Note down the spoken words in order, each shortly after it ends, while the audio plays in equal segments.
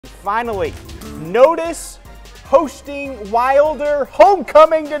Finally, Notus hosting Wilder.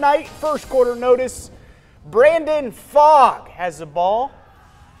 Homecoming tonight, first quarter Notus. Brandon Fogg has the ball,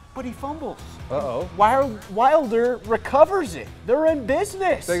 but he fumbles. Uh-oh. Wilder recovers it. They're in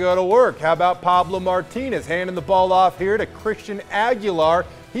business. They go to work. How about Pablo Martinez handing the ball off here to Christian Aguilar?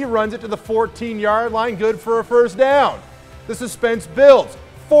 He runs it to the 14-yard line, good for a first down. The suspense builds.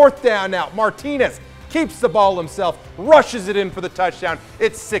 Fourth down now. Martinez keeps the ball himself, rushes it in for the touchdown.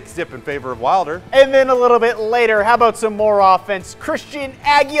 It's 6-zip in favor of Wilder. And then a little bit later, how about some more offense? Christian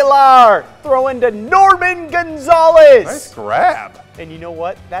Aguilar throwing to Norman Gonzalez. Nice grab. And you know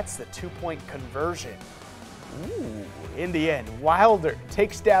what? That's the two-point conversion. Ooh, in the end, Wilder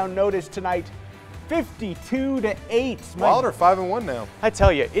takes down Notus tonight 52-8. Wilder 5-1 now. I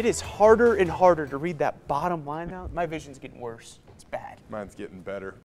tell you, it is harder and harder to read that bottom line out. My vision's getting worse. It's bad. Mine's getting better.